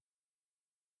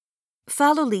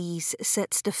Fallowlees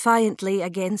sits defiantly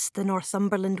against the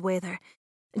Northumberland weather,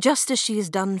 just as she has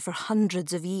done for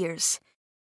hundreds of years.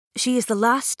 She is the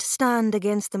last stand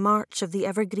against the march of the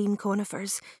evergreen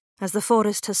conifers, as the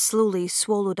forest has slowly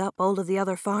swallowed up all of the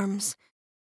other farms.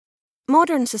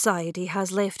 Modern society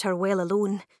has left her well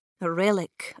alone, a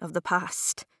relic of the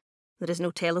past. There is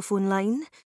no telephone line,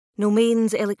 no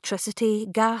mains electricity,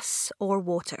 gas or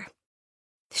water.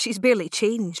 She's barely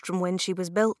changed from when she was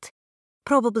built,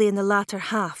 probably in the latter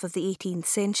half of the 18th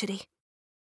century.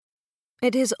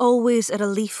 It is always a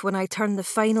relief when I turn the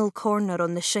final corner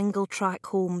on the shingle track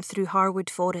home through Harwood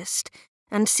Forest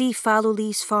and see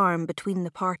Fallowlees Farm between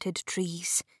the parted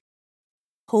trees.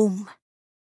 Home.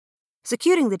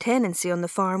 Securing the tenancy on the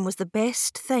farm was the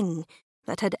best thing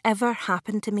that had ever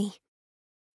happened to me.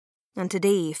 And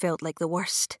today felt like the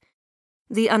worst.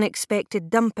 The unexpected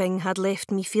dumping had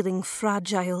left me feeling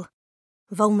fragile,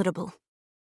 vulnerable.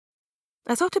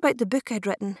 I thought about the book I'd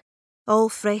written, all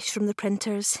fresh from the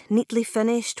printers, neatly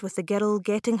finished with the girl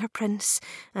getting her prince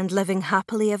and living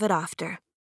happily ever after.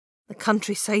 The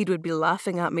countryside would be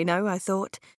laughing at me now, I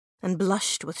thought, and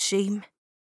blushed with shame.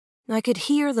 I could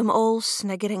hear them all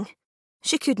sniggering.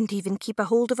 She couldn't even keep a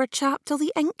hold of her chap till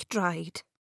the ink dried.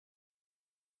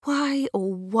 Why,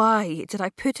 oh why, did I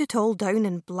put it all down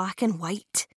in black and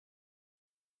white?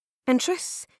 In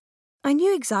truth, I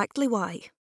knew exactly why,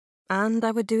 and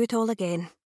I would do it all again.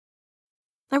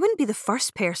 I wouldn't be the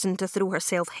first person to throw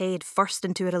herself head first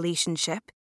into a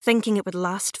relationship, thinking it would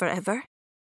last forever.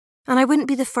 And I wouldn't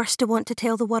be the first to want to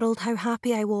tell the world how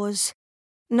happy I was,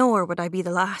 nor would I be the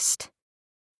last.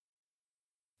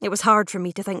 It was hard for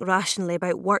me to think rationally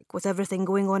about work with everything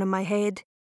going on in my head,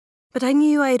 but I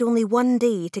knew I had only one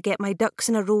day to get my ducks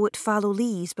in a row at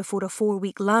Fallowlees before a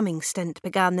 4-week lambing stint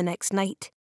began the next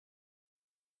night.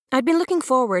 I'd been looking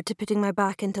forward to putting my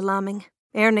back into lambing,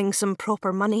 earning some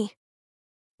proper money.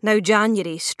 Now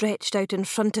January stretched out in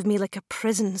front of me like a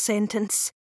prison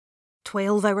sentence.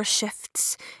 12-hour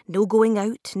shifts, no going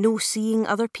out, no seeing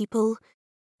other people.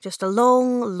 Just a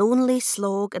long, lonely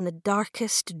slog in the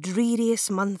darkest, dreariest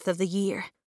month of the year.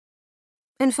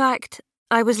 In fact,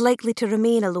 I was likely to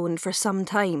remain alone for some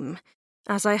time,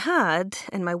 as I had,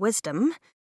 in my wisdom,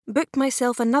 booked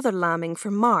myself another lambing for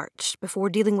March before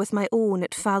dealing with my own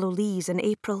at Fallowlees in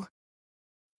April.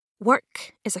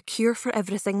 Work is a cure for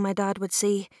everything, my dad would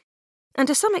say, and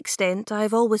to some extent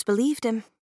I've always believed him.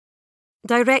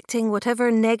 Directing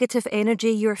whatever negative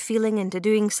energy you're feeling into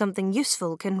doing something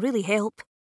useful can really help.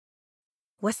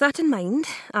 With that in mind,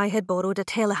 I had borrowed a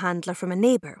telehandler from a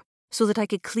neighbour so that I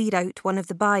could clear out one of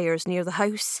the byres near the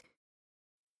house.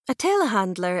 A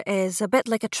telehandler is a bit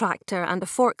like a tractor and a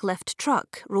forklift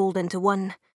truck rolled into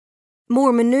one.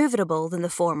 More manoeuvrable than the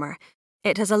former,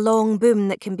 it has a long boom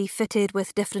that can be fitted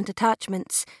with different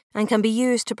attachments and can be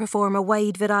used to perform a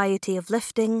wide variety of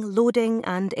lifting, loading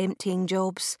and emptying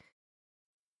jobs.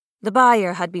 The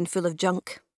byre had been full of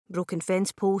junk, broken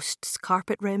fence posts,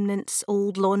 carpet remnants,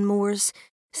 old lawnmowers,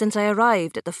 since I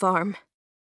arrived at the farm.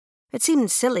 It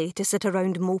seemed silly to sit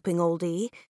around moping all day,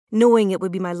 knowing it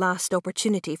would be my last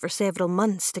opportunity for several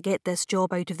months to get this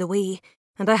job out of the way,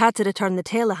 and I had to return the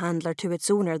telehandler to its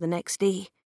owner the next day.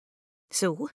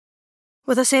 So,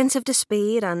 with a sense of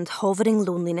despair and hovering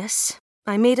loneliness,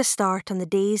 I made a start on the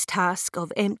day's task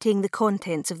of emptying the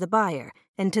contents of the byre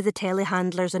into the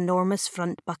telehandler's enormous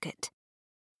front bucket.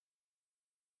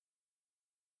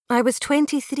 I was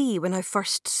 23 when I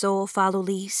first saw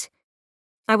Fallowlees.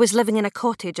 I was living in a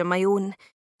cottage on my own,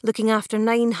 looking after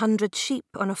 900 sheep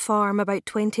on a farm about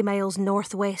 20 miles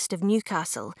northwest of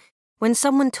Newcastle, when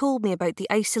someone told me about the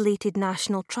isolated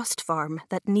National Trust farm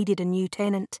that needed a new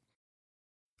tenant.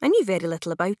 I knew very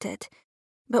little about it,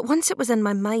 but once it was in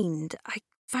my mind, I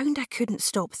found I couldn't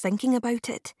stop thinking about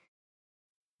it.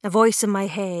 A voice in my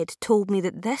head told me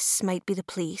that this might be the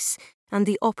place and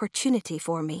the opportunity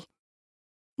for me,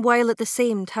 while at the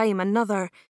same time another,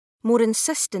 more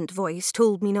insistent voice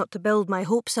told me not to build my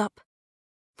hopes up.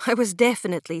 I was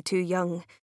definitely too young,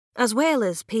 as well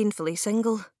as painfully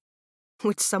single.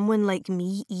 Would someone like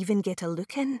me even get a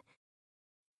look in?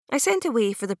 I sent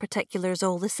away for the particulars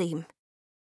all the same.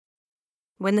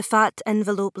 When the fat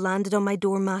envelope landed on my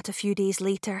doormat a few days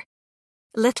later,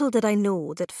 little did I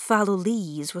know that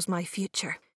Fallowlees was my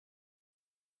future.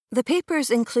 The papers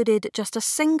included just a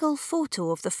single photo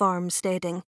of the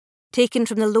farmsteading, taken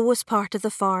from the lowest part of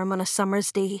the farm on a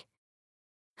summer's day.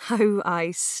 How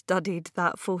I studied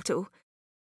that photo.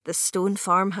 The stone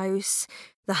farmhouse,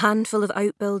 the handful of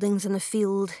outbuildings in the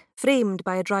field, framed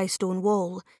by a dry stone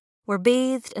wall, were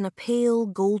bathed in a pale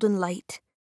golden light.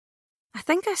 I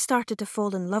think I started to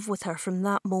fall in love with her from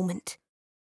that moment.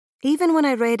 Even when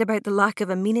I read about the lack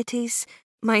of amenities,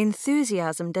 my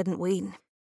enthusiasm didn't wane.